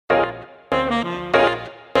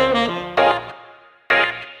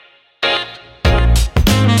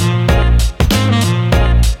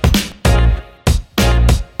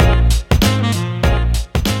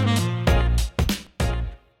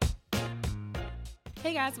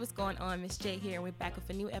Hey guys, what's going on? Miss J here, and we're back with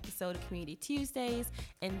a new episode of Community Tuesdays.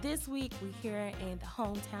 And this week, we're here in the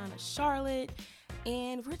hometown of Charlotte,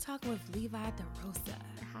 and we're talking with Levi DeRosa.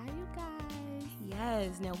 Hi, you guys.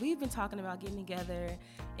 Yes, now we've been talking about getting together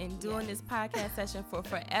and doing this podcast session for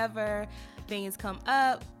forever. Things come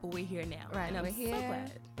up, but we're here now. Right, and I'm we're here. so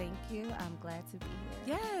glad. Thank you. I'm glad to be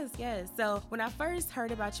here. Yes. So when I first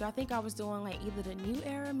heard about you, I think I was doing like either the New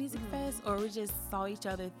Era Music Fest, or we just saw each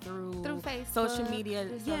other through Facebook, social media.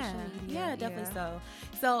 Yeah, Definitely so.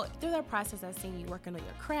 So through that process, I've seen you working on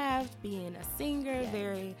your craft, being a singer,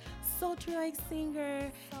 very sultry-like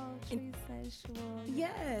singer. Sultry, sensual.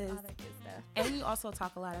 Yes. All that good stuff. And you also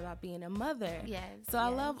talk a lot about being a mother. Yes. So I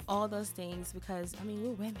love all those things because, I mean,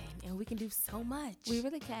 we're women and we can do so much. We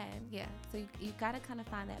really can, yeah. So you got to kind of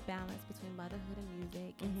find that balance between motherhood and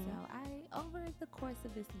music. And so over the course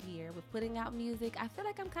of this year with putting out music, I feel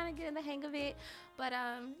like I'm kind of getting the hang of it. But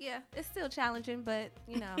it's still challenging, but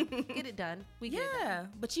get it done. We get it done.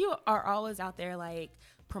 But you are always out there like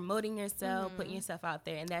promoting yourself, putting yourself out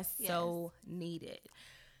there, and that's so needed.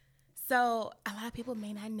 So a lot of people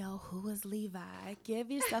may not know who is Levi.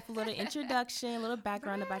 Give yourself a little introduction, a little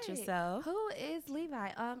background about yourself. Who is Levi?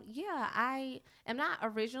 I am not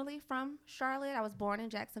originally from Charlotte. I was born in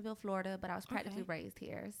Jacksonville, Florida, but I was practically raised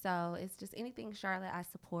here. So it's just anything Charlotte I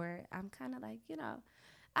support. I'm kind of like,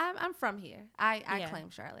 I'm from here. I claim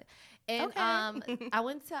Charlotte. And I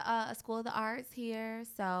went to a school of the arts here,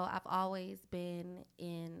 so I've always been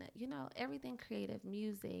in, everything creative,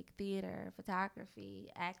 music, theater, photography,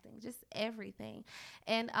 acting, just everything.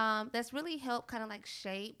 And that's really helped kind of like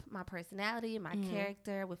shape my personality, my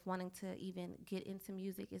character with wanting to even get into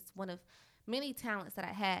music. It's one of many talents that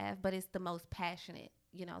I have, but it's the most passionate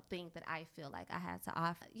thing that I feel like I had to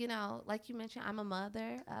offer. Like you mentioned, I'm a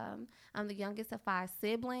mother. I'm the youngest of 5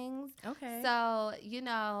 siblings. Okay. So,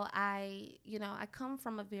 I come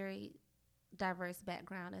from a very diverse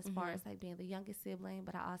background as far as like being the youngest sibling,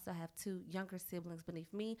 but I also have 2 younger siblings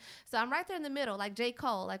beneath me. So I'm right there in the middle, like J.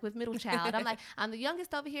 Cole, like with middle child. I'm the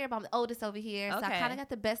youngest over here, but I'm the oldest over here. So I kind of got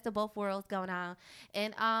the best of both worlds going on.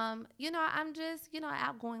 And, I'm just, an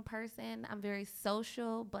outgoing person. I'm very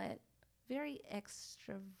social, but very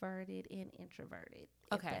extroverted and introverted,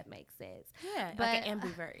 if that makes sense. Yeah, but like an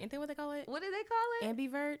ambivert. Ain't that what they call it? What do they call it?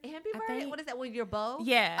 Ambivert? Ambivert? What is that, when you're both?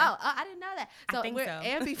 Yeah. Oh, I didn't know that. So I think we're so.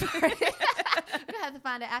 ambivert. We're gonna have to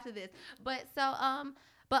find it after this. But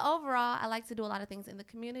but overall, I like to do a lot of things in the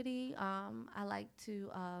community. I like to,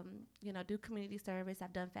 do community service.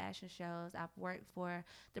 I've done fashion shows. I've worked for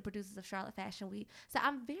the producers of Charlotte Fashion Week. So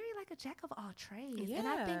I'm very like a jack of all trades. Yeah. And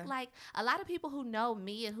I think like a lot of people who know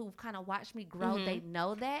me and who've kind of watched me grow, they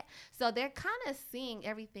know that. So they're kind of seeing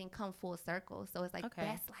everything come full circle. So it's like,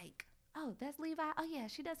 that's like, oh, that's Levi. Oh, yeah,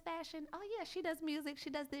 she does fashion. Oh, yeah, she does music. She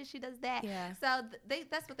does this. She does that. Yeah. So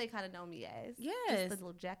that's what they kind of know me as. Yes. Just the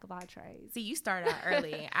little jack of all trades. See, you started out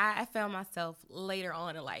early. I found myself later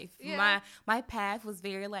on in life. Yeah. My path was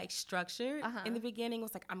very like structured. In the beginning, it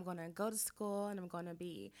was like, I'm going to go to school and I'm going to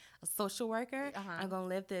be a social worker. I'm going to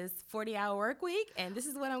live this 40-hour work week, and this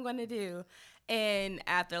is what I'm going to do. And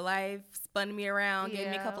after life spun me around, gave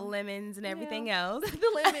me a couple lemons and everything else.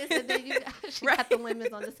 The lemons, and then she got the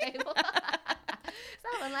lemons on the table.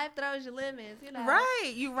 So when life throws you lemons,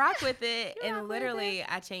 Right, you rock with it. And literally,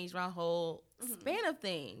 I changed my whole span of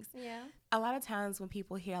things. Yeah. A lot of times when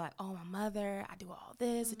people hear like, oh, my mother, I do all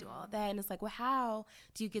this, I do all that. And it's like, well, how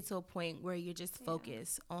do you get to a point where you're just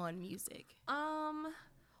focused on music?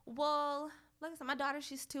 Well, like I said, my daughter,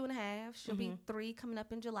 she's 2.5. She'll be 3 coming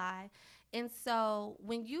up in July. And so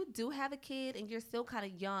when you do have a kid and you're still kind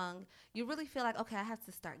of young, you really feel like, okay, I have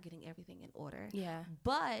to start getting everything in order. Yeah.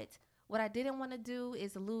 But what I didn't want to do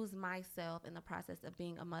is lose myself in the process of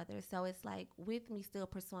being a mother. So it's like with me still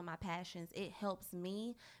pursuing my passions, it helps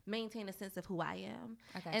me maintain a sense of who I am.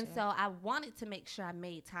 And so I wanted to make sure I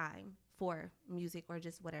made time for music or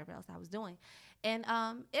just whatever else I was doing. And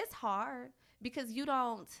it's hard because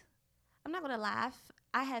I'm not going to laugh.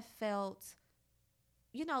 I have felt,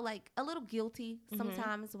 like a little guilty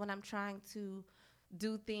sometimes when I'm trying to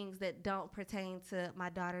do things that don't pertain to my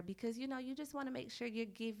daughter because, you just want to make sure you're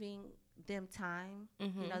giving them time,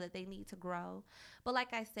 that they need to grow. But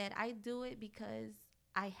like I said, I do it because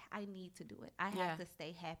I need to do it. I have to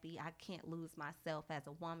stay happy. I can't lose myself as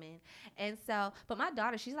a woman. And so, but my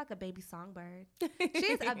daughter, she's like a baby songbird.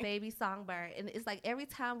 She's a baby songbird. And it's like every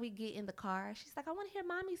time we get in the car, she's like, I want to hear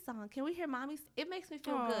mommy's song. Can we hear mommy's? It makes me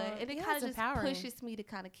feel good. And it kind of just pushes me to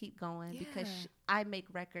kind of keep going because I make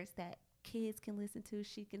records that kids can listen to.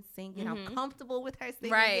 She can sing it. I'm comfortable with her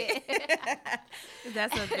singing right. it.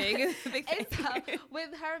 That's a big thing. And so with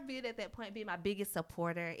her being at that point, being my biggest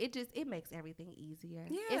supporter, it makes everything easier.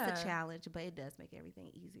 Yeah. It's a challenge, but it does make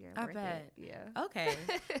everything easier. I bet. Yeah. Okay.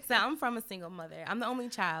 So I'm from a single mother. I'm the only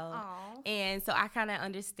child. Aww. And so I kind of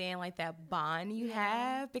understand like that bond you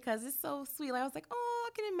have because it's so sweet. Like I was like, oh, I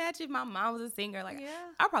can imagine if my mom was a singer. Like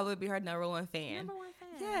I'll probably be her number one fan. Number one fan.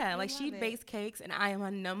 Yeah, like she bakes cakes and I am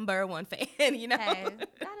a number one fan, you know? Hey,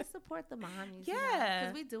 gotta support the mommies. Yeah.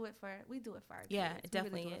 Because we do it for our kids. Yeah, it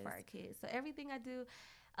definitely do it for our kids. So everything I do,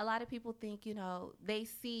 a lot of people think, they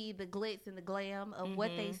see the glitz and the glam of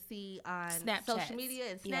what they see on social media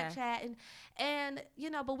and Snapchat. And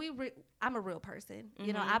but I'm a real person.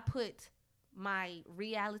 I put my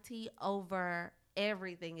reality over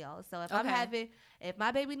everything else. So if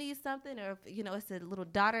my baby needs something, or if it's a little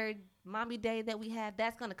daughter mommy day that we have,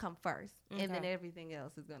 that's gonna come first, and then everything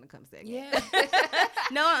else is gonna come second. Yeah.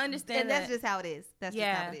 No, I understand. And that's just how it is. That's just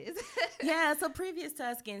how it is. Yeah. So previous to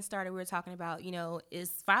us getting started, we were talking about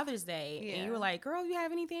it's Father's Day, and you were like, "Girl, you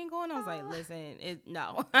have anything going?" I was like, "Listen,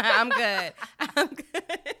 no, I'm good. I'm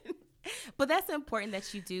good." But that's important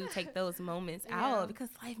that you do take those moments out because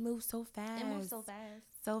life moves so fast. It moves so fast.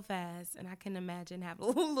 So fast. And I can imagine having a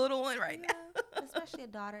little one right now. Especially a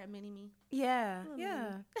daughter, a mini-me. Yeah,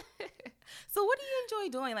 yeah. So what do you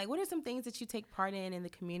enjoy doing? Like, what are some things that you take part in the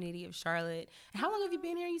community of Charlotte? And how long have you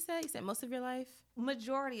been here, you said? You said most of your life?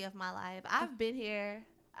 Majority of my life. I've been here.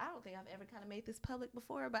 I don't think I've ever kind of made this public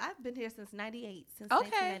before, but I've been here since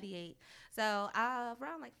 1998. So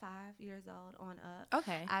around like 5 years old on up.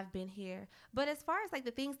 Okay. I've been here. But as far as like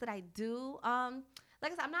the things that I do,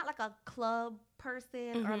 like I said, I'm not like a club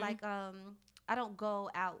person or like I don't go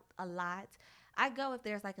out a lot. I go if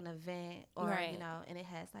there's like an event or and it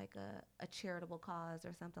has like a charitable cause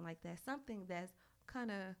or something like that. Something that's kind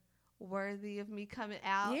of worthy of me coming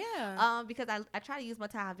out. Yeah. Because I try to use my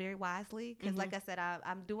time very wisely because like I said,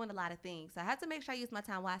 I'm doing a lot of things. So I have to make sure I use my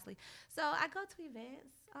time wisely. So I go to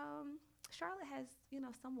events. Charlotte has,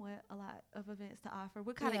 somewhat a lot of events to offer.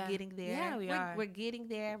 We're kind of getting there. Yeah, we are. We're getting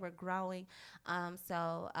there. We're growing. All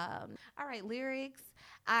right, lyrics.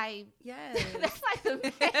 That's like the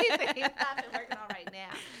main thing I've been working on right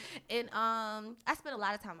now. And I spend a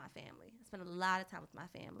lot of time with my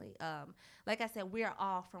family. Like I said, we're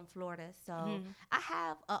all from Florida. So I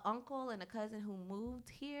have an uncle and a cousin who moved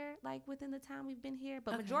here, like within the time we've been here.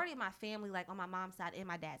 But majority of my family, like on my mom's side and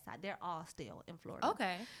my dad's side, they're all still in Florida.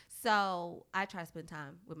 Okay. So I try to spend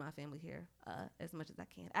time with my family here as much as I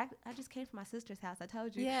can. I just came from my sister's house, I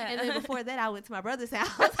told you. Yeah. And then before that, I went to my brother's house.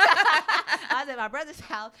 I was at my brother's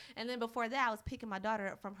house. And then before that, I was picking my daughter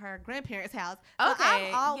up from her grandparents' house. So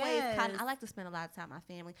okay. I'm always I like to spend a lot of time with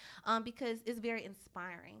my family because it's very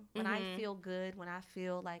inspiring. When I feel good, when I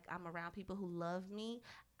feel like I'm around people who love me,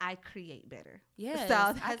 I create better. Yeah,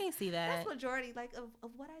 so I can see that. That's majority of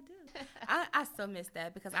what I do. I still miss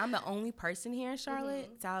that because I'm the only person here in Charlotte.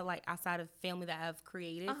 So like outside of family that I've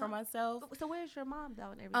created for myself. So where's your mom though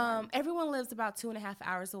and everybody? Everyone lives about 2.5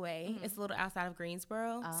 hours away. It's a little outside of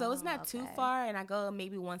Greensboro. So it's not too far, and I go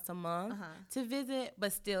maybe once a month to visit,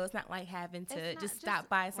 but still it's not like having to just stop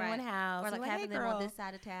by someone's house. Or like having hey, them on this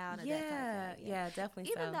side of town. Or that side of town. Yeah,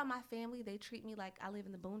 definitely. Even though my family, they treat me like I live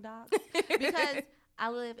in the boondocks because I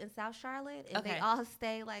live in South Charlotte, and they all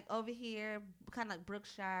stay like over here, kind of like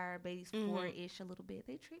Brookshire, Beatty's Ford-ish a little bit.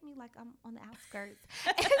 They treat me like I'm on the outskirts.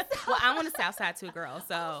 Well, I'm on the South Side too, girl.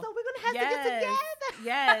 So we're gonna have to get together.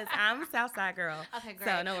 Yes, I'm a South Side girl. Okay, great.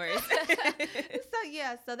 So no worries.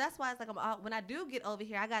 So that's why it's like when I do get over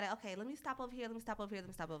here, I gotta let me stop over here, let me stop over here, let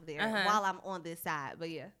me stop over there while I'm on this side. But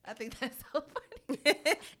yeah, I think that's so funny.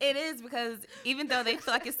 It is because even though they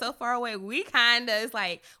feel like it's so far away, we kinda it's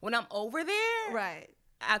like when I'm over there, right?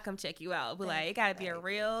 I'll come check you out. But like, it gotta be a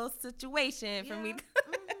real situation for me.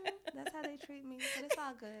 That's how they treat me, but it's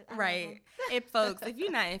all good. Right. And folks, if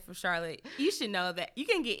you're not in from Charlotte, you should know that you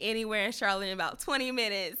can get anywhere in Charlotte in about 20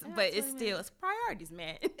 minutes, but it's priorities,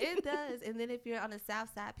 man. It does. And then if you're on the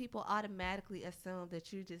South Side, people automatically assume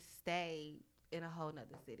that you just stay in a whole nother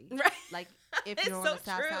city. Right. Like if you're on the South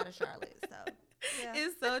Side of Charlotte. So. Yeah.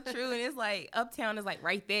 It's so true, and it's like Uptown is like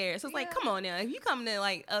right there. So it's like, come on now, if you come to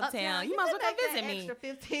like Uptown, you might as well come visit me. Extra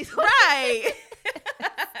 15, right?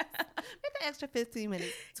 Make an extra 15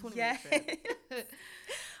 minutes, 20 minutes.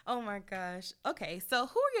 Oh my gosh. Okay, so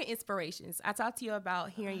who are your inspirations? I talked to you about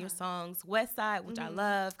hearing your songs, West Side, which I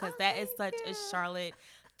love because that is such a Charlotte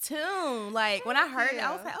tune. Like when I heard it,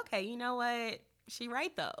 I was like, okay, you know what? She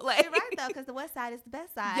right though. Like she right though, because the West Side is the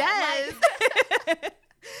best side. Yes.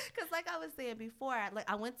 Because like I was saying before,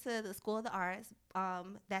 I went to the School of the Arts.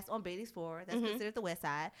 That's on Beatty's Ford. That's considered the West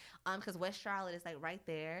Side. Because West Charlotte is like right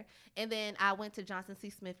there. And then I went to Johnson C.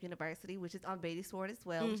 Smith University, which is on Beatty's Ford as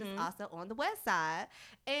well, which is also on the West Side.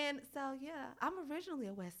 And so yeah, I'm originally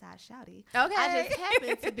a West Side shouty. Okay. I just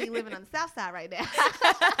happen to be living on the South Side right now.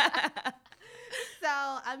 So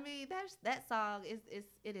I mean, that song is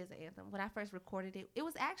an anthem. When I first recorded it, it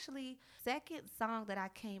was actually second song that I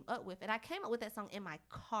came up with, and I came up with that song in my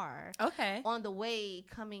car. Okay. On the way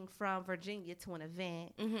coming from Virginia to an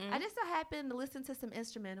event, I just so happened to listen to some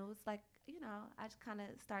instrumentals. Like, you know, I just kind of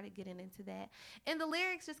started getting into that, and the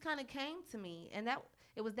lyrics just kind of came to me, and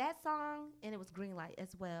it was that song, and it was Greenlight as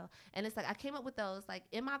well. And it's like I came up with those like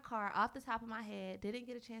in my car off the top of my head, didn't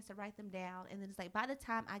get a chance to write them down. And then it's like by the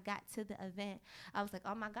time I got to the event, I was like,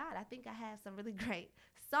 oh my God, I think I have some really great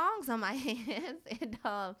songs on my hands. And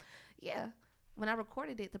yeah, when I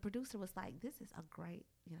recorded it, the producer was like, this is a great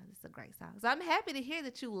song. So I'm happy to hear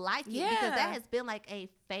that you like it, because that has been like a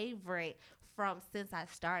favorite from since I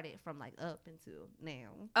started, from like up until now.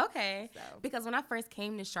 Okay. So. Because when I first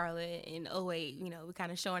came to Charlotte in 2008, you know, we're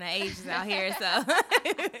kind of showing our ages out here. So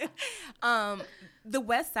the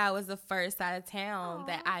West Side was the first side of town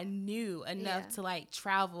that I knew enough to like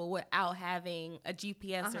travel without having a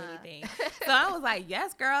GPS or anything. So I was like,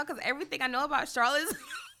 yes, girl, because everything I know about Charlotte is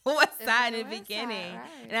West Side in the beginning, right.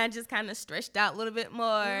 And I just kind of stretched out a little bit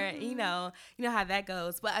more. You know how that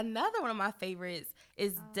goes. But another one of my favorites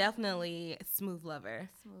is definitely Smooth Lover.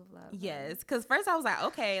 Smooth Lover. Yes, because first I was like,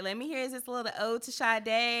 okay, let me hear this little ode to Sade.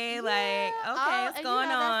 Yeah. Like, okay, what's going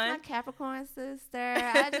on? That's my Capricorn sister.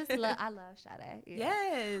 I love Sade. Yeah.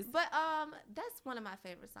 Yes. But that's one of my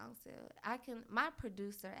favorite songs too. My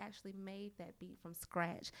producer actually made that beat from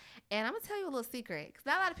scratch, and I'm gonna tell you a little secret, because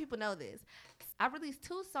not a lot of people know this. I released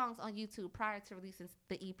 2 songs on YouTube prior to releasing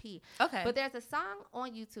the EP. Okay. But there's a song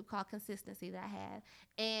on YouTube called Consistency that I had.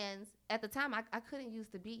 And at the time, I couldn't use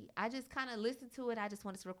the beat. I just kind of listened to it. I just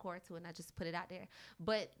wanted to record to it, and I just put it out there.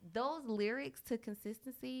 But those lyrics to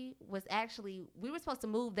Consistency was actually, we were supposed to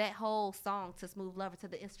move that whole song to Smooth Lover, to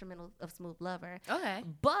the instrumental of Smooth Lover. Okay.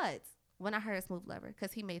 But when I heard Smooth Lover,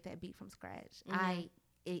 because he made that beat from scratch,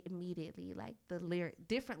 it immediately, like,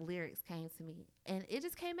 different lyrics came to me, and it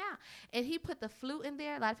just came out. And he put the flute in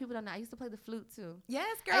there. A lot of people don't know I used to play the flute too.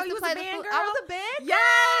 Yes, girl, you was a band girl. I was a band girl.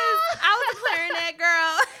 Yes, I was a clarinet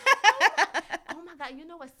girl. Oh my God, you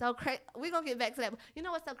know what's so crazy? We're gonna get back to that. You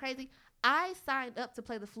know what's so crazy? I signed up to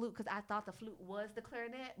play the flute because I thought the flute was the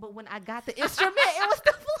clarinet, but when I got the instrument, it was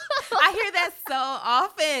the flute. I hear that so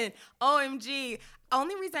often. OMG.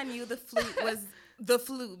 Only reason I knew the flute was the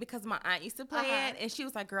flute because my aunt used to play it, and she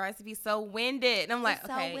was like, girl, I used to be so winded. And I'm like,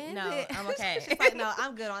 okay, no, I'm okay. She's like, no,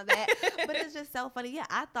 I'm good on that. But it's just so funny. Yeah,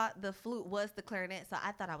 I thought the flute was the clarinet, so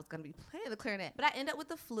I thought I was going to be playing the clarinet. But I ended up with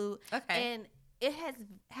the flute, and it has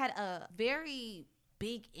had a very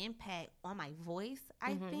big impact on my voice,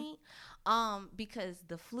 I think, because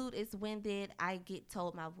the flute is winded. I get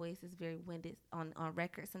told my voice is very winded on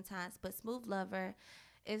record sometimes, but Smooth Lover,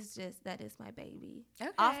 it's just, that is my baby.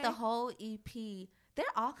 Okay. Off the whole EP, they're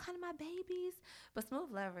all kind of my babies, but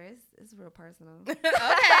Smooth Lover is real personal. Okay.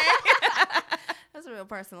 That's a real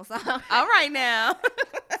personal song. All right now.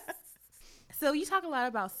 So you talk a lot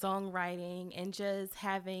about songwriting and just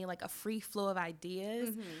having like a free flow of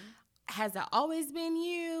ideas. Has that always been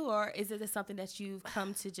you, or is it just something that you've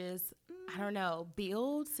come to just, I don't know,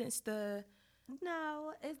 build since the...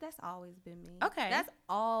 No, that's always been me. Okay. That's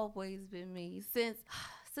always been me since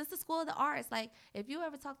the School of the Arts. Like, if you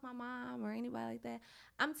ever talk to my mom or anybody like that,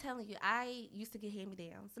 I'm telling you, I used to get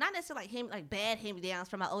hand-me-downs. Not necessarily like bad hand-me-downs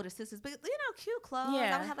from my older sisters, but, you know, cute clothes.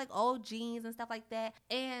 Yeah. I would have like old jeans and stuff like that.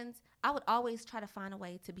 And I would always try to find a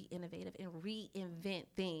way to be innovative and reinvent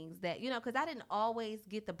things that, you know, because I didn't always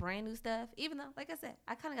get the brand new stuff, even though, like I said,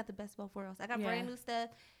 I kind of got the best of both worlds. I got brand new stuff,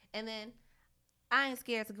 and then I ain't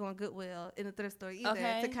scared to go on Goodwill in the thrift store either,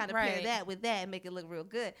 to kind of pair that with that and make it look real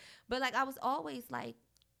good. But like, I was always like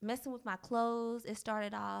messing with my clothes. It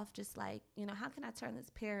started off just like, you know, how can I turn this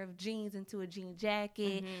pair of jeans into a jean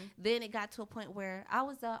jacket? Then it got to a point where I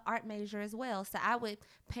was an art major as well. So I would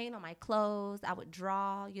paint on my clothes. I would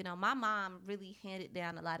draw. You know, my mom really handed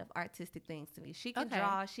down a lot of artistic things to me. She can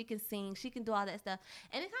draw. She can sing. She can do all that stuff.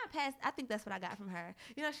 And it kind of passed. I think that's what I got from her.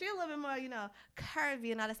 You know, she's a little bit more, you know,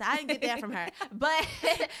 curvy and all that stuff. I didn't get that from her. But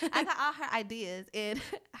I got all her ideas and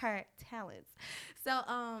her talents. So,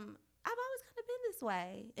 I've always kind of been this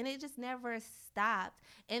way, and it just never stopped.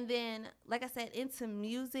 And then, like I said, into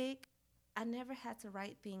music, I never had to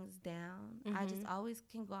write things down. I just always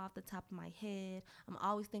can go off the top of my head. I'm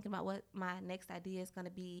always thinking about what my next idea is going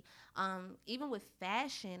to be. Even with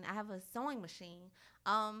fashion, I have a sewing machine.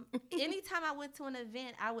 Anytime I went to an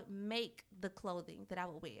event, I would make the clothing that I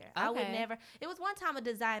would wear. Okay. I would never. It was one time a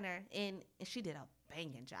designer, and she did a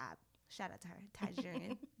banging job. Shout out to her,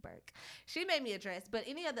 Tajirian Burke. She made me a dress. But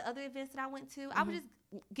any of the other events that I went to, I would just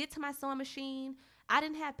get to my sewing machine. I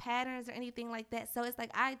didn't have patterns or anything like that. So it's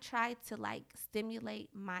like I tried to like stimulate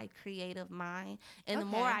my creative mind. And the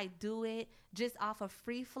more I do it just off of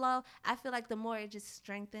free flow, I feel like the more it just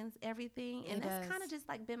strengthens everything. And that's kind of just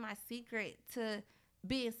like been my secret to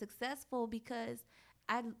being successful, because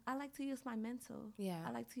I like to use my mental. Yeah.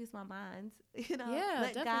 I like to use my mind, you know,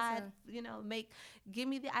 let God, you know, give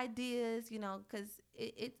me the ideas, you know, because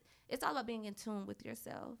it's all about being in tune with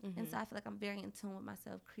yourself. And so I feel like I'm very in tune with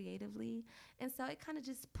myself creatively. And so it kind of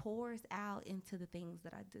just pours out into the things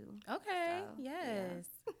that I do. Okay. So, yes.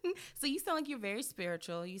 Yeah. So you sound like you're very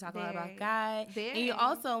spiritual. You talk a lot about God. And you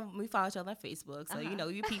also, we follow each other on Facebook. So, you know,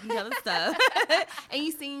 you peep each other's stuff. And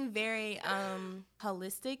you seem very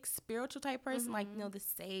holistic, spiritual type person, like, you know, the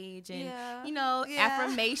sage and, you know,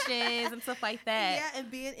 affirmations and stuff like that. Yeah,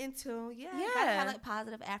 and being in tune. Yeah. Gotta have like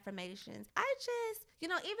positive affirmations. I just, you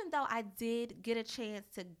know, even though I did get a chance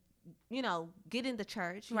to, you know, get in the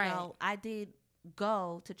church, you know, I did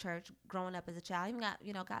go to church growing up as a child. I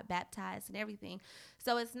even got baptized and everything.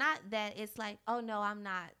 So it's not that it's like, oh no, I'm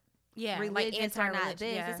not religious or not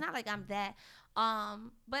this. Yeah. It's not like I'm that.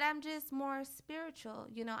 But I'm just more spiritual.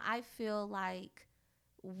 You know, I feel like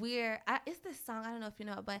it's this song, I don't know if you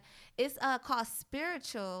know it, but it's called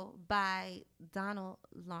Spiritual by Donald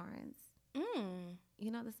Lawrence. You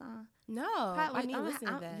know the song? No, I need to listen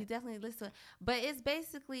to that. You definitely listen to it. But it's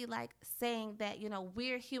basically like saying that, you know,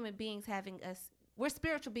 we're human beings we're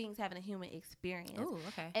spiritual beings having a human experience. Ooh,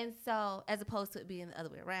 okay. And so, as opposed to it being the other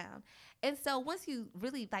way around. And so, once you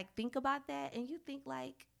really like think about that, and you think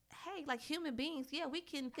like, hey, like human beings, we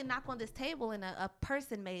can knock on this table and a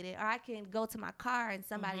person made it, or I can go to my car and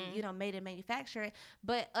somebody, you know, made it, manufacture it.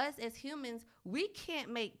 But us as humans, we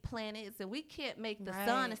can't make planets and we can't make the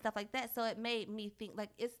sun and stuff like that. So it made me think like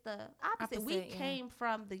it's the opposite. We came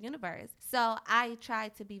from the universe. So I try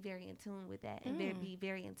to be very in tune with that and be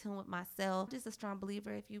very in tune with myself. Just a strong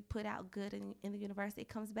believer, if you put out good in the universe, it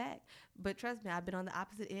comes back. But trust me, I've been on the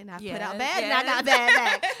opposite end. I've put out bad and I got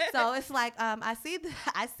bad back. So it's like I see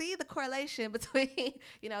the correlation between,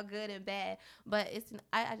 you know, good and bad. But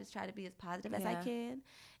I just try to be as positive as I can.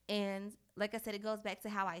 And like I said, it goes back to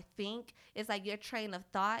how I think. It's like your train of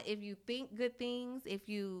thought. If you think good things, if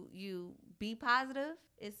you be positive,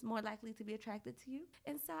 it's more likely to be attracted to you.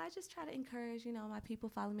 And so I just try to encourage, you know, my people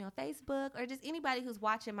follow me on Facebook or just anybody who's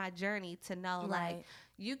watching my journey to know, like,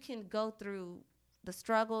 you can go through the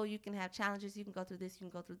struggle, you can have challenges, you can go through this, you can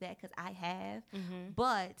go through that, because I have.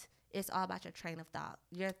 But it's all about your train of thought.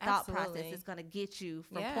 Your thought process is going to get you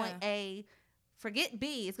from point A. Forget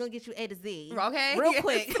B. It's going to get you A to Z. Okay. Real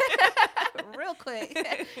quick. Real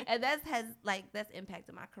quick. And that's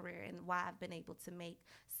impacted my career and why I've been able to make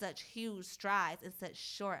such huge strides in such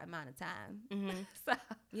short amount of time. So,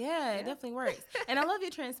 it definitely works. And I love your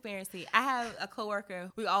transparency. I have a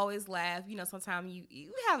coworker. We always laugh. You know, sometimes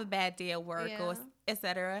you have a bad day at work or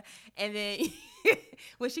etc. And then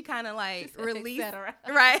when she kind of like released,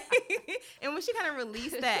 right? And when she kind of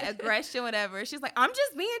released that aggression, whatever, she's like, I'm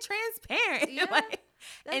just being transparent. Yeah. Like,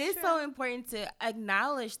 and it's so important to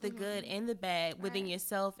acknowledge the good and the bad within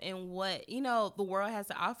yourself and what, you know, the world has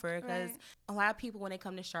to offer. Because a lot of people, when they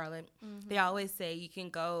come to Charlotte, they always say you can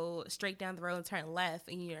go straight down the road and turn left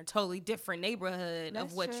and you're in a totally different neighborhood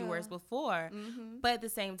of what you were before. But at the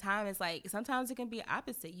same time, it's like sometimes it can be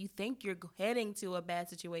opposite. You think you're heading to a bad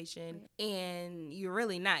situation and you're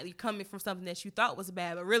really not. You're coming from something that you thought was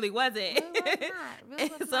bad but really wasn't.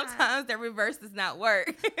 And sometimes the reverse does not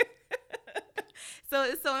work. So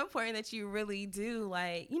it's so important that you really do,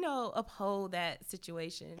 like, you know, uphold that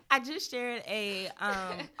situation. I just shared a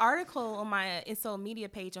article on my social media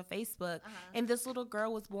page on Facebook, and this little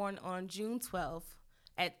girl was born on June 12th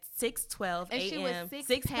at 6:12 a.m. She was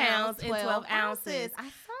 6 pounds and 12 ounces. I saw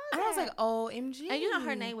that. And I was like, OMG. And you know,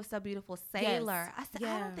 her name was so beautiful, Sailor. I said,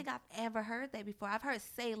 I don't think I've ever heard that before. I've heard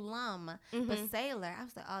Salem, but Sailor. I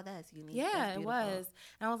was like, oh, that's unique. Yeah, it was.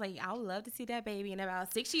 And I was like, I would love to see that baby in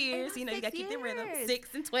about 6 years. You know, you got to keep them rhythm. 6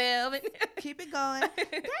 and 12. Keep it going.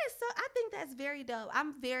 I think that's very dope.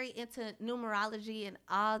 I'm very into numerology and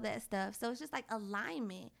all that stuff. So it's just like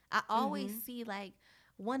alignment. I always see like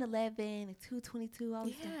 111 and 222,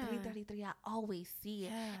 always 333. I always see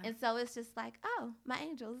it. And so it's just like, oh, my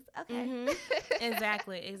angels. Okay.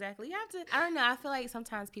 Exactly. You have to, I don't know. I feel like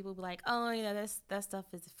sometimes people be like, oh, that stuff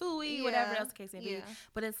is phooey, whatever else the case may be.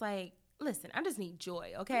 But it's like, listen, I just need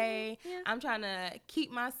joy, okay? I'm trying to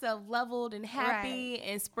keep myself leveled and happy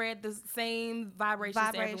and spread the same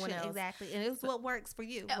vibrations to everyone else. Exactly. And it's what works for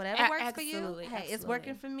you. Whatever works for you, hey, it's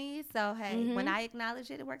working for me. So, hey, when I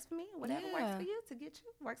acknowledge it works for me. Whatever works for you to get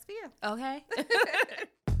you, works for you. Okay.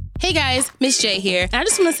 Hey guys, Miss J here. And I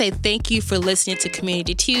just want to say thank you for listening to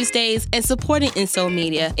Community Tuesdays and supporting InSoul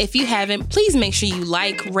Media. If you haven't, please make sure you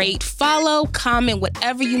like, rate, follow, comment,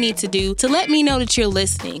 whatever you need to do to let me know that you're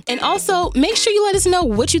listening. And also, make sure you let us know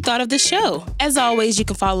what you thought of the show. As always, you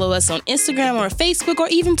can follow us on Instagram or Facebook or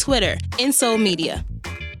even Twitter, InSoul Media.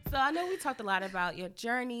 So I know we talked a lot about your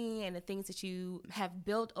journey and the things that you have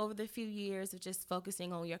built over the few years of just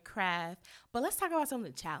focusing on your craft. But let's talk about some of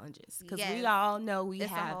the challenges, because we all know we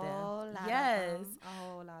have them. A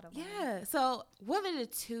whole lot of them. Yeah. So what are the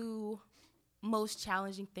two most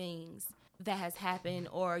challenging things that has happened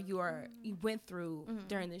or you went through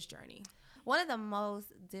during this journey? One of the most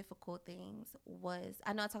difficult things was,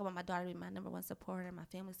 I know I talk about my daughter being my number one supporter, my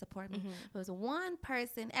family supported me. There was one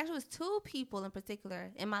person, actually it was two people in particular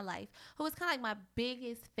in my life who was kind of like my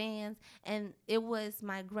biggest fans, and it was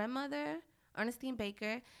my grandmother, Ernestine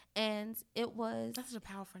Baker, and it was... That's such a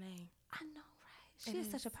powerful name. I know, right? She is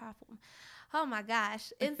such a powerful... Oh my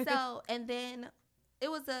gosh. And so, and then... It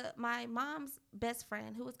was my mom's best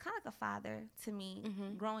friend who was kind of like a father to me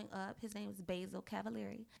growing up. His name was Basil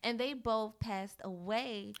Cavalieri. And they both passed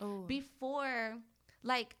away before,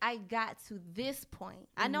 like, I got to this point.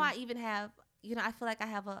 I know I even have, I feel like I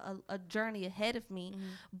have a journey ahead of me.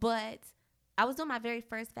 But I was doing my very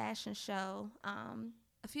first fashion show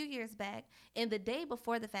a few years back. And the day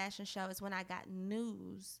before the fashion show is when I got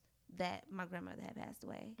news that my grandmother had passed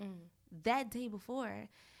away. That day before.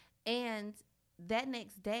 And... that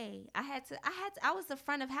next day, I was the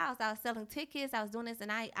front of house. I was selling tickets. I was doing this,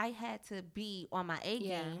 and I had to be on my A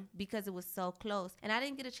game because it was so close. And I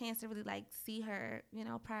didn't get a chance to really, like, see her,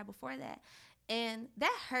 prior before that. And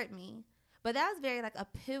that hurt me. But that was very, like, a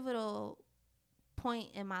pivotal point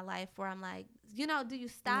in my life where I'm like, do you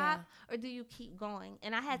stop or do you keep going?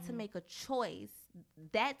 And I had to make a choice.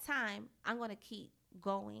 That time, I'm going to keep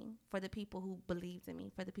going for the people who believed in me,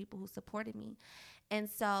 for the people who supported me. And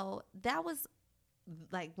so that was...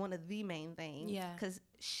 like one of the main things, because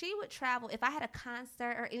she would travel if I had a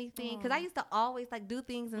concert or anything, because I used to always like do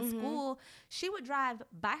things in school. She would drive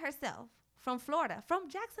by herself from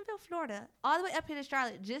Jacksonville, Florida, all the way up here to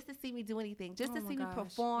Charlotte just to see me do anything, just to see me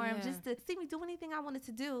perform, just to see me do anything I wanted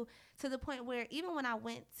to do, to the point where even when I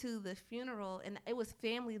went to the funeral and it was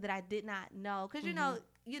family that I did not know, because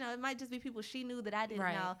it might just be people she knew that I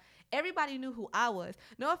didn't know. Everybody knew who I was.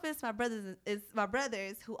 No offense to my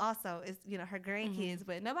brothers who also is, her grandkids,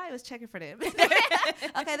 but nobody was checking for them.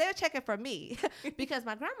 Okay, they were checking for me because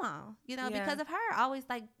my grandma, because of her, always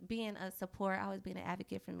like being a support, always being an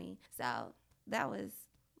advocate for me. So that was,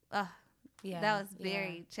 that was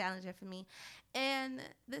very challenging for me. And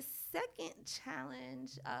the second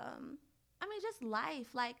challenge, just life,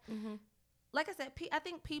 like I said, I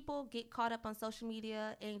think people get caught up on social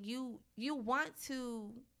media, and you want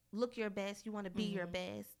to look your best, you want to be your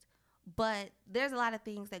best, but there's a lot of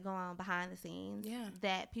things that go on behind the scenes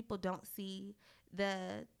that people don't see.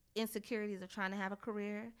 The insecurities of trying to have a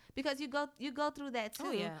career, because you go through that too.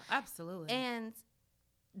 Oh yeah, absolutely. And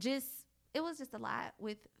it was just a lot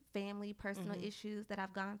with family, personal issues that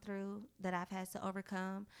I've gone through, that I've had to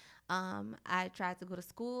overcome. I tried to go to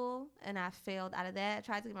school and I failed out of that. I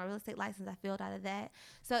tried to get my real estate license. I failed out of that.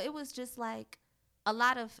 So it was just like a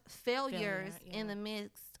lot of failures in the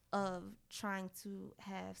midst of trying to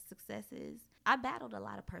have successes. I battled a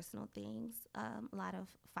lot of personal things, a lot of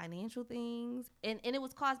financial things. And it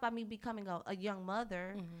was caused by me becoming a young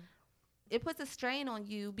mother. It puts a strain on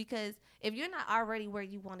you, because if you're not already where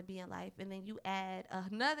you want to be in life, and then you add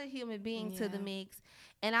another human being to the mix.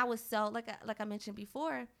 And I was so, like I mentioned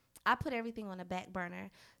before, I put everything on the back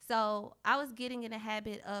burner. So I was getting in a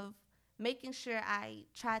habit of making sure I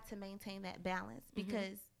tried to maintain that balance,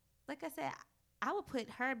 because like I said, I would put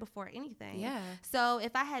her before anything. Yeah. So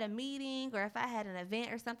if I had a meeting or if I had an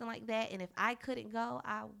event or something like that, and if I couldn't go,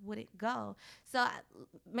 I wouldn't go. So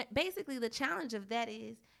basically the challenge of that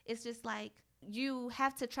is, it's just like you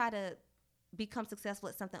have to try to become successful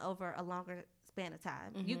at something over a longer span of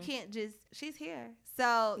time. You can't just, she's here.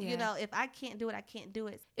 So, if I can't do it, I can't do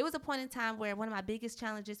it. It was a point in time where one of my biggest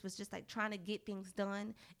challenges was just like trying to get things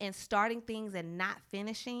done and starting things and not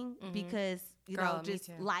finishing because, just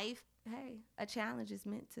life. hey, a challenge is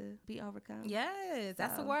meant to be overcome. Yes,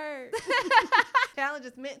 that's a word. Challenge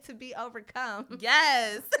is meant to be overcome.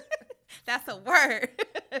 Yes, that's a word.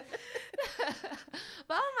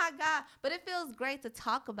 But oh my God, but it feels great to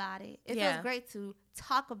talk about it. It feels great to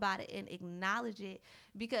talk about it and acknowledge it,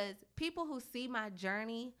 because people who see my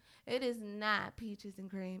journey, it is not peaches and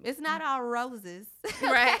cream. It's not all roses.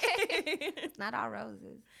 Right. It's not all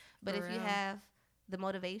roses. But if you have the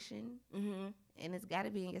motivation, and it's got to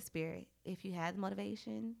be in your spirit. If you have the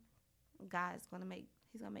motivation, God's going to make,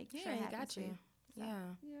 he's going to make sure it happens. He got you. So,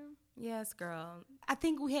 yeah. Yes, girl. I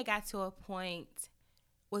think we had got to a point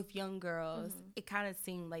with young girls, it kind of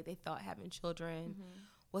seemed like they thought having children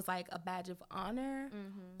was like a badge of honor,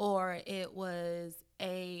 or it was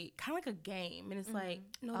a kind of like a game. And it's like,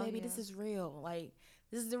 no, baby, this is real. Like,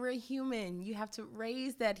 this is a real human. You have to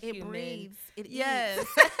raise that human. It breathes. It eats.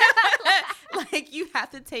 Like, you have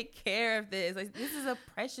to take care of this. Like, this is a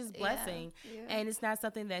precious blessing. And it's not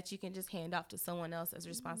something that you can just hand off to someone else as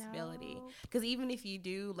responsibility. Because even if you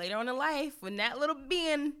do later on in life, when that little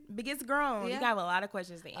being gets grown, you have a lot of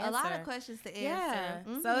questions to answer. A lot of questions to answer.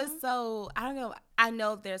 Yeah. So I don't know. I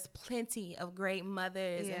know there's plenty of great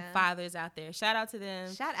mothers and fathers out there. Shout out to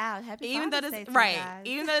them. Shout out. Happy even Father's though Day this, to you guys.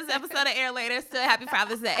 Even though this episode will air later, still happy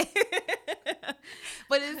Father's Day.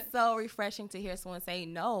 But it's so refreshing to hear someone say,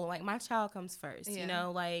 no, like, my child comes first. You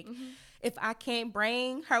know, like, if I can't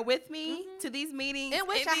bring her with me to these meetings. In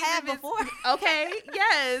which I have before. Okay,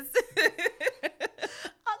 yes. Let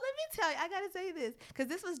me tell you, I got to say this, because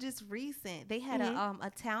this was just recent. They had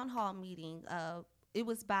a town hall meeting. It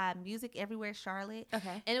was by Music Everywhere Charlotte.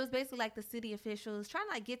 Okay. And it was basically like the city officials trying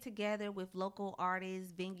to like get together with local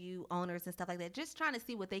artists, venue owners and stuff like that, just trying to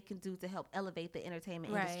see what they can do to help elevate the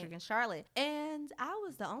entertainment industry in Charlotte. And I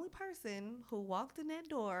was the only person who walked in that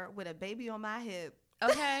door with a baby on my hip.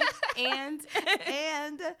 Okay. And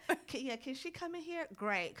can she come in here?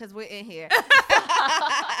 Great, because we're in here.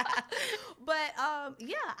 But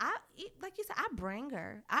like you said, I bring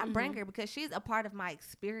her. I bring her because she's a part of my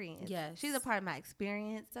experience. Yes, she's a part of my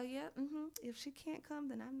experience. So if she can't come,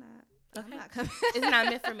 then I'm not. Okay. I'm not coming. It's not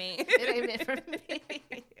meant for me. It ain't meant for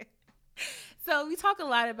me. So we talk a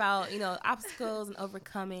lot about obstacles and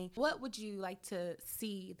overcoming. What would you like to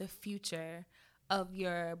see the future of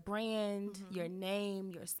your brand, your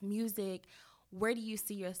name, your music? Where do you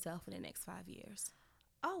see yourself in the next 5 years?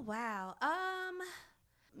 Oh, wow.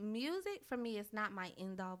 Music for me is not my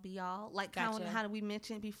end all be all. Like how we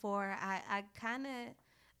mentioned before,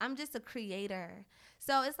 I'm just a creator.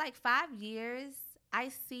 So it's like 5 years, I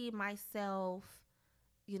see myself,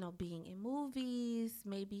 being in movies,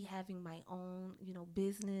 maybe having my own,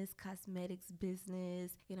 business, cosmetics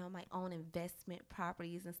business, my own investment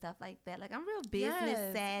properties and stuff like that. Like, I'm real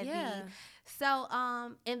business savvy. Yeah. So,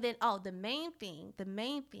 and then, the main thing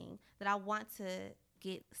that I want to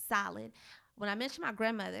get solid, when I mentioned my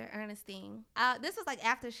grandmother, Ernestine, this was like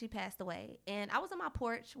after she passed away. And I was on my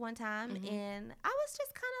porch one time and I was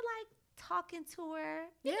just kind of like talking to her,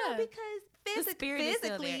 you know, because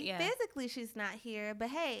physically she's not here. But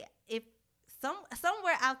hey, if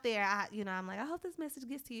somewhere out there, I'm like, I hope this message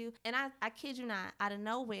gets to you. And I kid you not, out of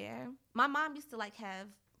nowhere, my mom used to like have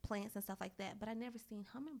plants and stuff like that, but I never seen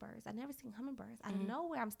hummingbirds. Out of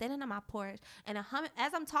nowhere, I'm standing on my porch, and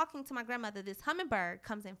as I'm talking to my grandmother, this hummingbird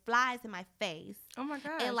comes and flies in my face. Oh my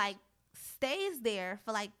gosh. And like stays there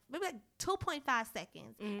for like maybe like 2.5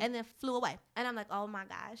 seconds and then flew away. And I'm like, oh my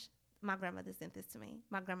gosh. My grandmother sent this to me.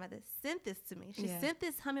 She sent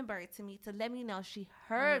this hummingbird to me to let me know she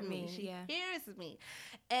heard me. She hears me.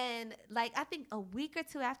 And like, I think a week or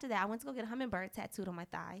two after that, I went to go get a hummingbird tattooed on my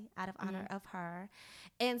thigh out of honor of her.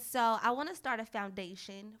 And so I want to start a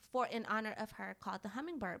foundation in honor of her called the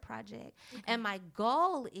Hummingbird Project. Okay. And my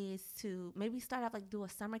goal is to maybe start off, like do a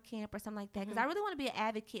summer camp or something like that. Because I really want to be an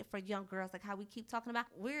advocate for young girls, like how we keep talking about.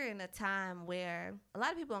 We're in a time where a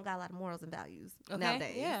lot of people don't got a lot of morals and values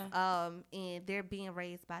nowadays. Yeah. And they're being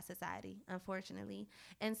raised by society, unfortunately.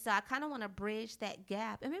 And so I kind of want to bridge that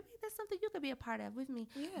gap. And maybe that's something you could be a part of with me.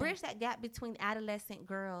 Yeah. Bridge that gap between adolescent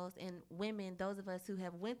girls and women, those of us who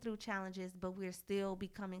have went through challenges, but we're still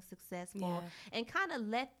becoming successful. Yeah. And kind of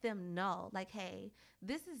let them know, like, hey,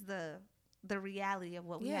 this is the reality of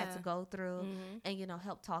what we had to go through, and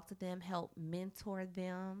help talk to them, help mentor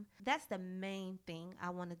them. That's the main thing I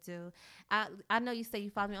want to do. I know you say you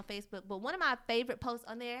follow me on Facebook, but one of my favorite posts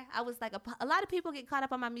on there, I was like, a lot of people get caught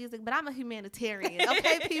up on my music, but I'm a humanitarian.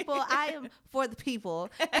 Okay, people, I am for the people.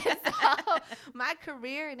 And so my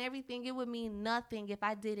career and everything, it would mean nothing if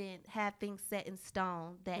I didn't have things set in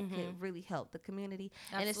stone that could really help the community.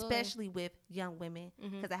 Absolutely. And especially with young women,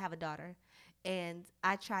 because I have a daughter. And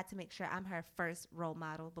I try to make sure I'm her first role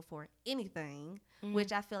model before anything,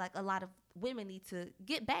 which I feel like a lot of women need to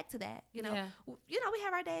get back to that. You know, we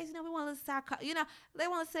have our days, we want to listen to our, they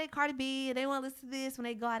want to say Cardi B, and they want to listen to this when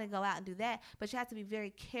they go out and do that. But you have to be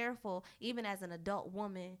very careful, even as an adult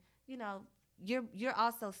woman, you're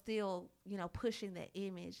also still, pushing that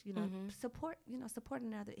image, support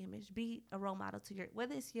another image, be a role model to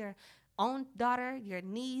whether it's your own daughter, your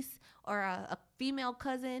niece, or a female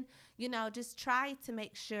cousin, just try to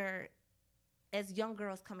make sure as young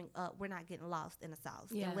girls coming up, we're not getting lost in the sauce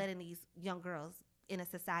and letting these young girls in a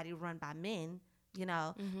society run by men,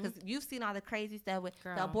 because you've seen all the crazy stuff with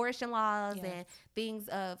the abortion laws and things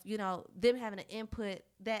of, them having an input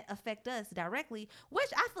that affect us directly, which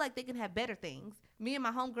I feel like they can have better things. Me and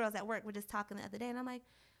my homegirls at work were just talking the other day, and I'm like,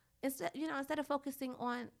 instead of focusing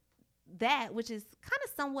on that, which is kind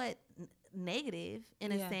of somewhat negative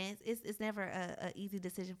in a sense, it's never a easy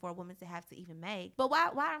decision for a woman to have to even make. But why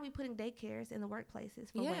aren't we putting daycares in the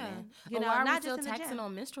workplaces for women? Why are we still taxing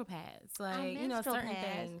on menstrual pads? Like, certain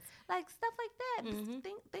things. Like stuff like that.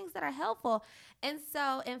 Things that are helpful. And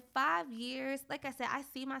so in 5 years, like I said, I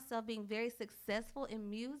see myself being very successful in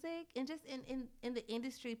music and just in the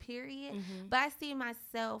industry, period. But I see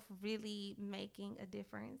myself really making a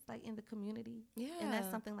difference, like in the community. Yeah. And that's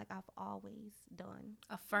something like I've always done.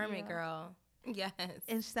 Affirm it, girl. Yes.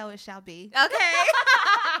 And so it shall be. Okay.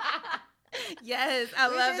 Yes, I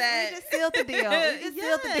love that. We just sealed the deal.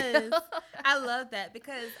 Sealed the deal. I love that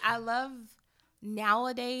because I love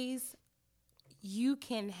nowadays you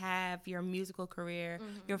can have your musical career,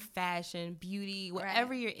 your fashion, beauty,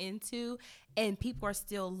 whatever you're into, and people are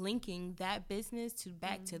still linking that business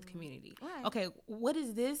back to the community. Right. Okay, what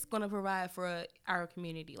is this going to provide for our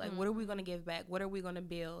community? Like, what are we going to give back? What are we going to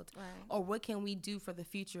build? Right. Or what can we do for the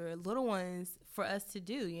future little ones for us to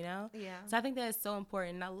do, Yeah. So I think that is so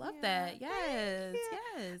important. And I love that. Yes,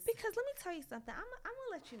 yes. Because let me tell you something. I'm going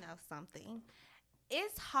to let you know something.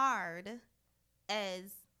 It's hard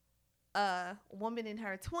as a woman in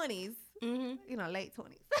her 20s, late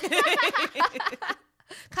 20s.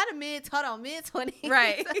 Kind of mid-20s.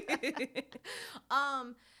 Right.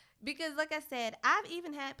 Because like I said, I've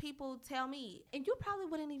even had people tell me, and you probably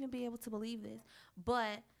wouldn't even be able to believe this,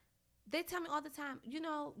 but they tell me all the time, you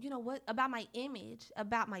know what, about my image,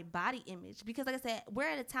 about my body image. Because like I said, we're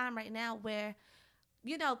at a time right now where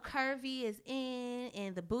curvy is in,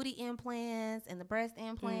 and the booty implants and the breast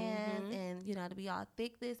implants and, to be all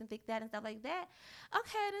thick this and thick that and stuff like that.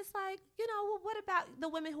 Okay, and it's like, well, what about the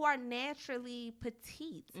women who are naturally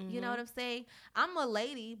petite? You know what I'm saying? I'm a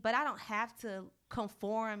lady, but I don't have to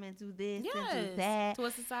conform and do this and do that.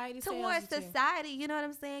 Towards society. You know what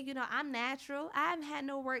I'm saying? I'm natural. I haven't had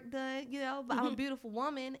no work done, but I'm a beautiful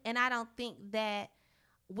woman, and I don't think that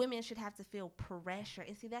women should have to feel pressure.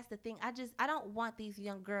 And see, that's the thing. I don't want these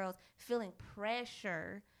young girls feeling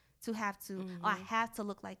pressure to have to, I have to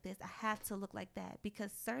look like this, I have to look like that.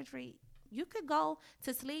 Because surgery, you could go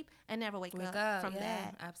to sleep and never wake up from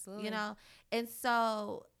that. Absolutely. And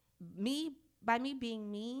so by me being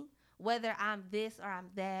me, whether I'm this or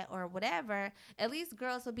I'm that or whatever, at least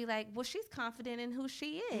girls will be like, well, she's confident in who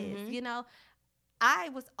she is, I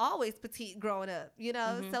was always petite growing up,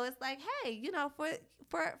 so it's like, hey,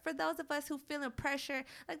 for those of us who feeling pressure,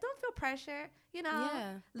 like, don't feel pressure,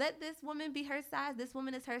 let this woman be her size, this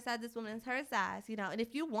woman is her size, this woman is her size, and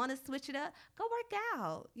if you want to switch it up, go work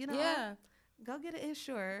out, go get an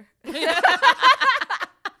insurer.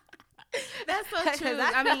 That's so true.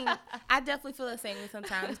 I mean, I definitely feel the same way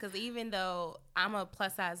sometimes, because even though I'm a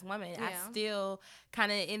plus size woman, I still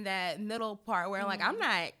kind of in that middle part where I'm like, I'm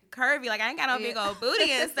not curvy, like I ain't got no big old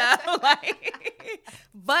booty and stuff, like.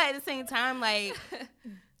 But at the same time, like,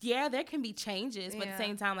 there can be changes, but at the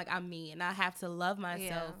same time, like, I'm me, and I have to love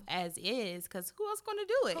myself as is, because who else going to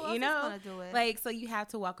do it? Who else is gonna do it? Like, so you have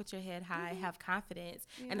to walk with your head high, have confidence,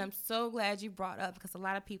 and I'm so glad you brought up, because a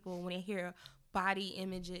lot of people, when they hear body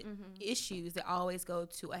image issues that always go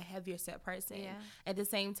to a heavier set person. At the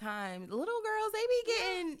same time, little girls, they be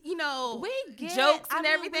getting, we get jokes and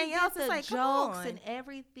everything else. It's like, jokes and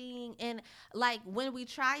everything. And like, when we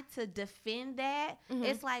try to defend that,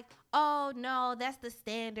 it's like, oh no, that's the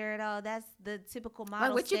standard. Oh, that's the typical model.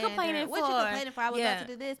 Like, what you complaining for? I would love to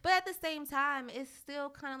do this. But at the same time, it's still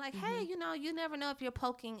kind of like, hey, you never know if you're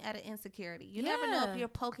poking at an insecurity. You never know if you're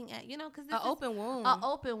poking at, because it's an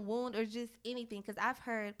open wound or just anything. Because I've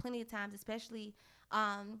heard plenty of times, especially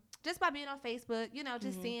just by being on Facebook,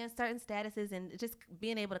 just seeing certain statuses and just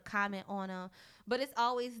being able to comment on them. But it's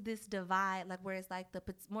always this divide, like, where it's like the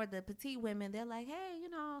petite women, they're like, hey,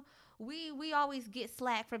 we always get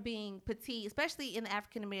slack for being petite, especially in the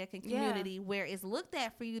African American community, where it's looked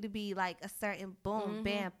at for you to be like a certain boom,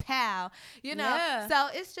 bam, pow, you know. So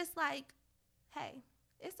it's just like, hey,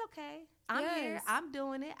 it's okay. I'm here. I'm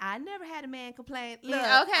doing it. I never had a man complain.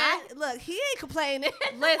 Look, he ain't complaining.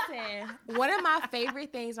 Listen, one of my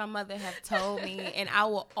favorite things my mother have told me, and I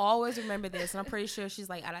will always remember this, and I'm pretty sure she's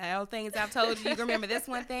like, out of all things I've told you, you can remember this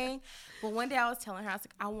one thing. But one day I was telling her, I was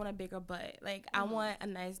like, I want a bigger butt. Like, I want a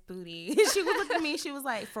nice booty. She was looking at me, she was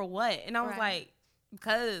like, for what? And I was like,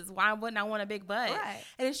 because why wouldn't I want a big butt? Right.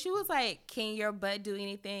 And then she was like, can your butt do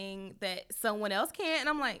anything that someone else can't? And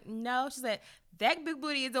I'm like, no. She said, that big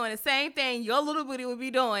booty is doing the same thing your little booty would be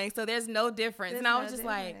doing, so there's no difference. And I was just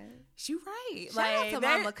like, she right. Shout out to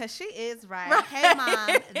Mama, because she is right. Hey,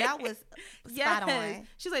 Mom, that was spot on.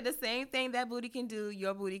 She's like, the same thing that booty can do,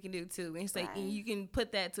 your booty can do too. And she's like, and you can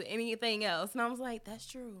put that to anything else. And I was like, that's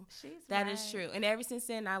true. That is true. And ever since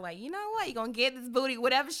then, I like, you know what? You're going to get this booty,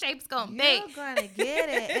 whatever shape it's going to be. You're going to get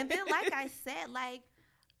it. And then, like I said, like,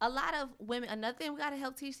 a lot of women, another thing we got to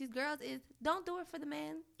help teach these girls is don't do it for the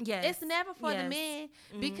men. Yes. It's never for the men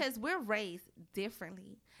because we're raised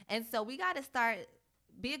differently. And so we got to start,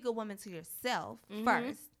 be a good woman to yourself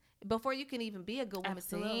first before you can even be a good woman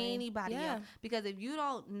to anybody else. Because if you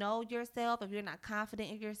don't know yourself, if you're not confident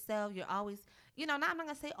in yourself, you're always, you know, I'm not going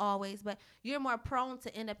to say always, but you're more prone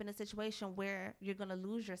to end up in a situation where you're going to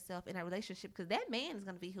lose yourself in a relationship because that man is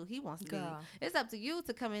going to be who he wants to be. It's up to you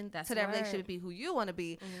to come into that relationship and be who you want to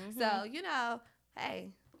be. So, you know,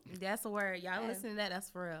 hey. That's a word. Y'all listen to that. That's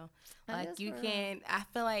for real. Like, you can, I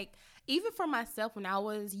feel like, even for myself when I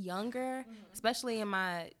was younger, especially in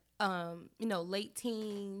my you know, late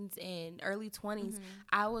teens and early 20s,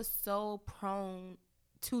 I was so prone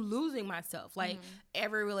to losing myself. Like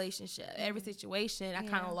every relationship, every situation, I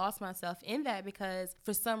kind of lost myself in that because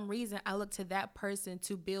for some reason I looked to that person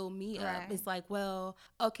to build me up. It's like, well,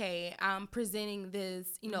 okay, I'm presenting this,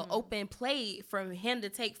 you know, open plate for him to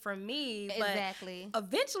take from me. But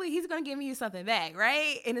eventually he's going to give me something back,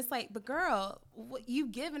 right? And it's like, but girl,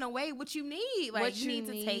 you've given away what you need. Like, what you need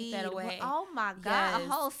to take that away. Oh my God, a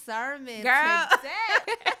whole sermon, girl.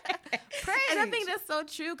 Today. And I think that's so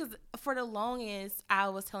true because for the longest, I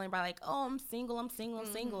was telling everybody like, "Oh, I'm single,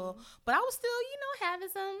 but I was still, you know, having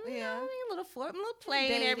some, you know, a little flirt, a little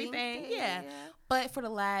play and everything, yeah. But for the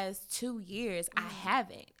last 2 years, I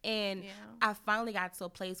haven't, and I finally got to a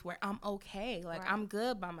place where I'm okay, like I'm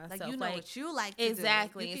good by myself, like you know what you like to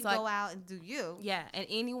exactly. do. You can so go out and do you, and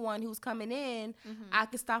anyone who's coming in, I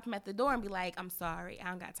can stop them at the door and be like, "I'm sorry, I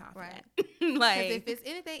don't got time for that." Like, if it's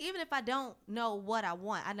anything, even if I don't know what I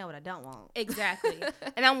want, I know what I don't want. Exactly.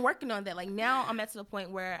 And I'm working on that. Like now I'm at to the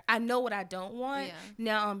point where I know what I don't want.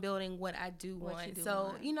 Now I'm building what I do want.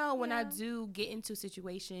 So, you know, when I do get into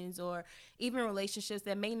situations or even relationships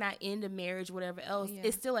that may not end a marriage, whatever else,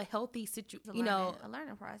 it's still a healthy situation, you know, a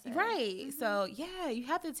learning process. Right. So you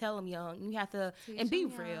have to tell them young. You have to, and be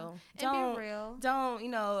real. Don't, you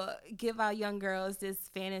know, give our young girls this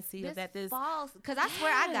fantasy that this false. Because I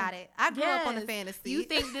swear I got it. I grew up on the fantasy. You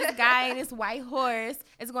think this guy and this white horse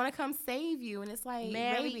is going to come save you. And it's like,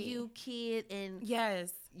 marry you, kid, and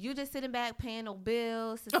you just sitting back paying no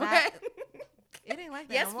bills. It ain't like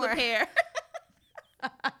that no more. Prepare.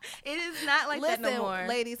 It is not like that no more.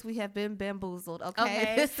 Ladies, we have been bamboozled,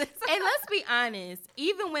 okay? And let's be honest,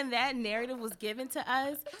 even when that narrative was given to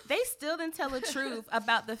us, they still didn't tell the truth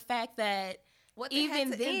about the fact that what they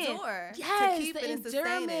even had to endure to keep it and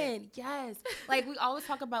sustain it. Like we always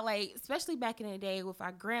talk about, like, especially back in the day with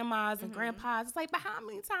our grandmas and grandpas, it's like, but how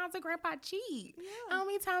many times did grandpa cheat? How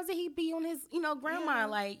many times did he be on his, you know, grandma?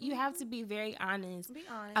 Like, you have to be very honest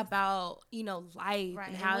about, you know, life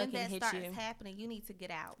and how it can hit you. When that starts happening, you need to get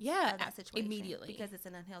out of that situation immediately because it's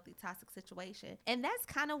an unhealthy, toxic situation. And that's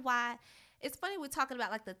kind of why it's funny we're talking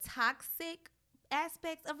about like the toxic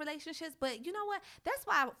aspects of relationships, but you know what, that's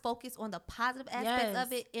why I focus on the positive aspects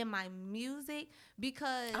of it in my music,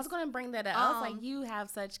 because I was going to bring that up. I was like, you have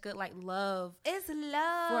such good like love. It's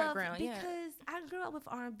love foreground, because I grew up with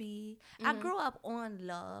R&B. I grew up on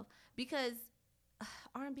love because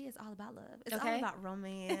R&B is all about love. It's all about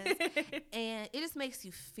romance. And it just makes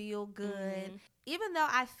you feel good. Even though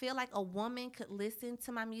I feel like a woman could listen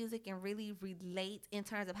to my music and really relate in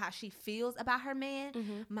terms of how she feels about her man,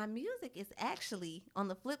 my music is actually, on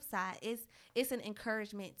the flip side, it's an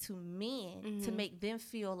encouragement to men to make them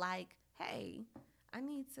feel like, hey, I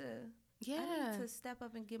need to step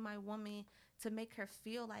up and get my woman to make her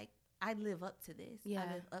feel like I live up to this.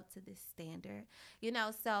 I live up to this standard. You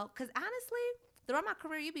know, so, because honestly, throughout my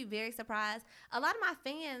career, you'd be very surprised. A lot of my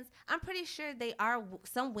fans, I'm pretty sure they are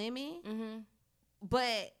some women,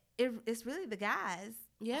 but it's really the guys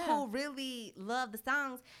who really love the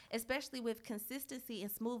songs, especially with consistency.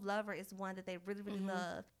 And Smooth Lover is one that they really, really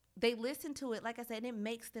love. They listen to it, like I said, and it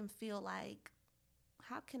makes them feel like,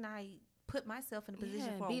 how can I put myself in a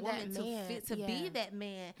position for a woman to be that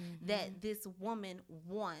man that this woman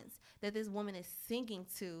wants, that this woman is singing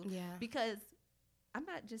to? Yeah. Because I'm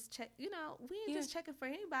not just we ain't just checking for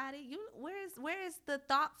anybody. Where is the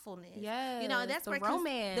thoughtfulness? Yeah, that's the where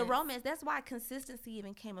romance. The romance. That's why consistency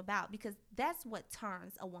even came about, because that's what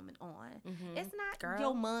turns a woman on. It's not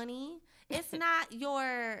your money. It's not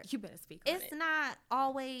your. You better speak. It's not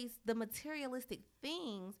always the materialistic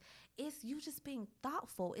things. It's you just being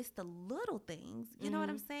thoughtful. It's the little things. You know what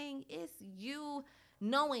I'm saying? It's you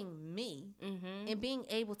knowing me and being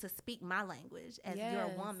able to speak my language as your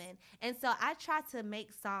woman. And so I try to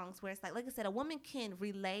make songs where it's like I said, a woman can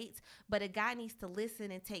relate, but a guy needs to listen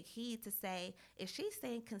and take heed to say, if she's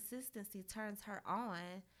saying consistency turns her on,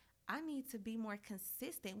 I need to be more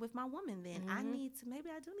consistent with my woman then. Maybe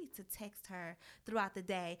I do need to text her throughout the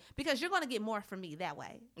day, because you're going to get more from me that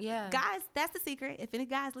way. Yeah. Guys, that's the secret. If any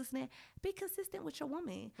guys listening, be consistent with your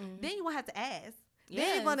woman. Then you won't have to ask. Yes.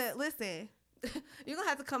 Then you're going to listen. You're going to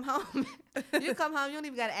have to come home. You come home, you don't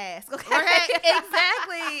even got to ask. Okay? Right?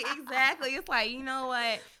 Exactly. It's like, you know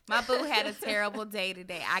what? My boo had a terrible day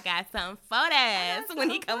today. I got something for that when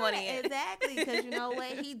he come on in. Exactly. Because you know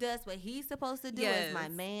what? He does what he's supposed to do as my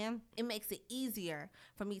man. It makes it easier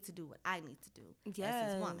for me to do what I need to do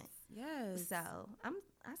as his woman. Yes. So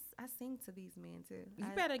I sing to these men too. You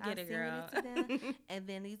better get it, girl. To them, and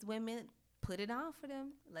then these women put it on for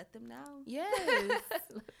them. Let them know. Yes.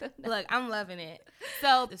 Let them know. Look, I'm loving it.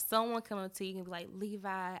 So if someone come up to you and be like,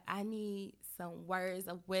 Levi, I need some words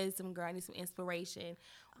of wisdom, girl. I need some inspiration.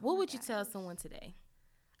 What would you tell someone today?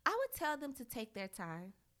 I would tell them to take their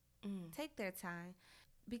time. Take their time.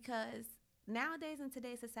 Because nowadays in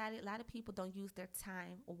today's society, a lot of people don't use their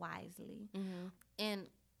time wisely. And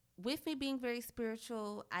with me being very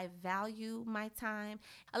spiritual, I value my time.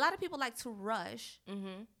 A lot of people like to rush.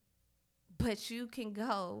 But you can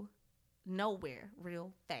go nowhere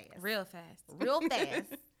real fast.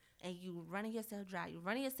 And you running yourself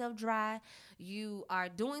dry. You are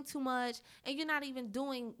doing too much, and you're not even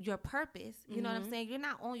doing your purpose. You know what I'm saying? You're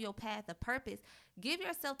not on your path of purpose. Give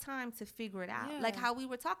yourself time to figure it out. Yeah. Like how we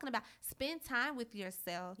were talking about. Spend time with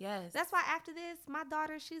yourself. Yes. That's why after this, my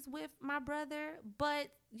daughter, she's with my brother. But,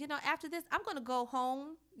 after this, I'm going to go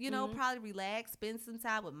home, probably relax, spend some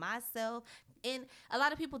time with myself. And a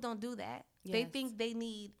lot of people don't do that. Yes. They think they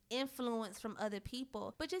need influence from other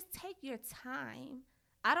people. But just take your time.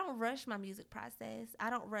 I don't rush my music process.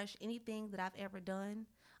 I don't rush anything that I've ever done.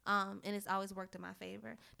 And it's always worked in my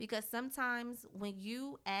favor. Because sometimes when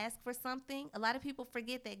you ask for something, a lot of people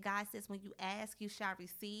forget that God says when you ask, you shall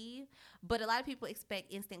receive. But a lot of people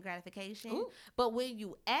expect instant gratification. Ooh. But when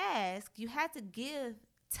you ask, you have to give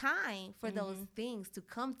time for those things to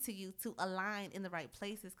come to you, to align in the right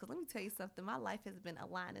places. Because let me tell you something, my life has been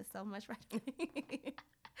aligning so much right.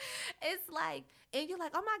 It's like, and you're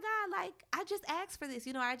like, oh my God, like I just asked for this,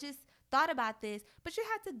 I just thought about this. But you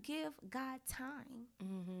have to give God time.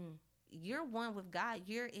 You're one with God,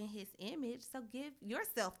 you're in his image, so give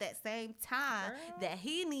yourself that same time that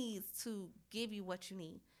he needs to give you what you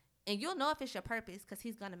need. And you'll know if it's your purpose, because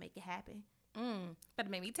he's gonna make it happen. Better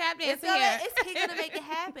make me tap dance here. He's gonna make it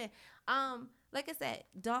happen. Like I said,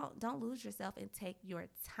 don't lose yourself and take your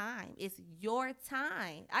time. It's your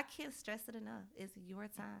time. I can't stress it enough. It's your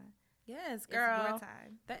time. Yes, girl. It's your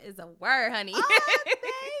time. That is a word, honey. Oh, thank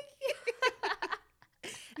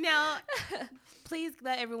you. Now, please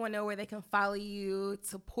let everyone know where they can follow you,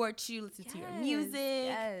 support you, listen to your music.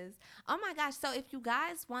 Yes. Oh my gosh. So if you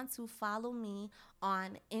guys want to follow me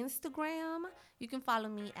on Instagram, you can follow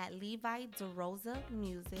me at Levi DeRosa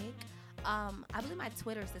Music. I believe my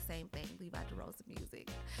Twitter is the same thing, Levi DeRosa Music.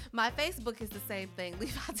 My Facebook is the same thing,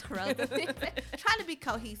 Levi DeRosa Music. Trying to be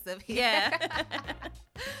cohesive here. Yeah.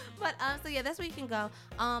 But so yeah, that's where you can go.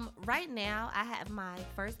 Right now I have my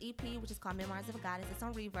first EP, which is called Memoirs of a Goddess. It's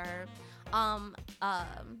on Reverb.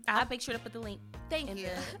 I'll make sure to put the link. Thank you.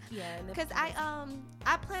 Because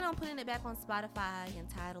I plan on putting it back on Spotify and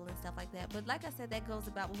Tidal and stuff like that. But like I said, that goes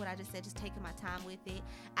about what I just said, just taking my time with it.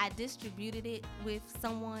 I distributed it with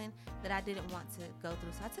someone that I didn't want to go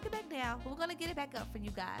through, so I took it back down. But we're gonna get it back up for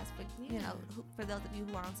you guys, for those of you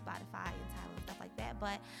who are on Spotify and Tidal and stuff like that.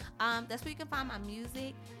 But that's where you can find my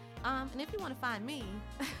music. And if you want to find me,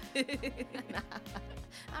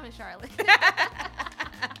 I'm in Charlotte.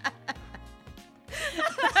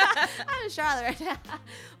 I'm in Charlotte right now.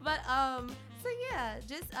 But So yeah,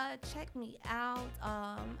 just check me out.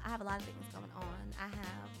 I have a lot of things going on. I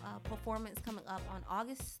have a performance coming up on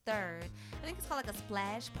August 3rd. I think it's called like a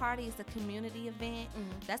splash party. It's a community event.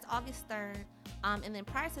 That's August 3rd. And then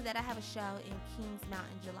prior to that, I have a show in Kings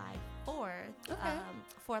Mountain July 4th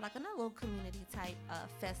for like another little community type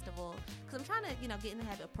festival. Because I'm trying to, get in the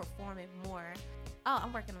habit of performing more. Oh,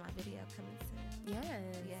 I'm working on my video coming soon. Yes,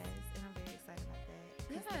 and I'm very excited about that.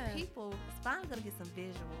 Because the people is finally going to get some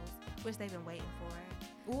visuals, which they've been waiting for.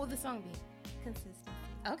 What will the song be? Consistency.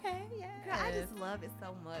 Okay, yeah. I just love it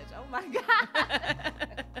so much. Oh my God.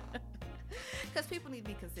 Because people need to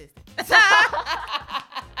be consistent.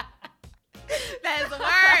 That is the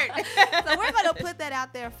word. So we're going to put that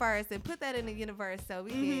out there first and put that in the universe so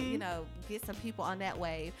we can, get some people on that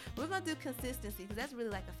wave. We're going to do consistency because that's really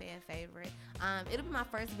like a fan favorite. It'll be my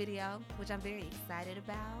first video, which I'm very excited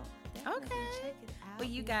about. Definitely check it out. Well,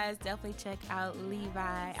 you guys definitely check out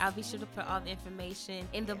Levi. I'll be sure to put all the information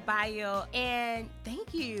in the bio. And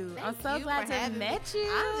thank you. I'm so glad to have met you.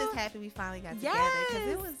 I'm just happy we finally got together because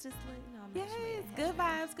it was just like, good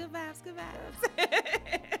vibes.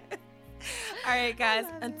 All right, guys,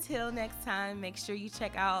 until next time, make sure you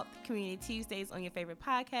check out Community Tuesdays on your favorite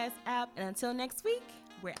podcast app. And until next week,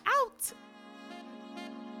 we're out.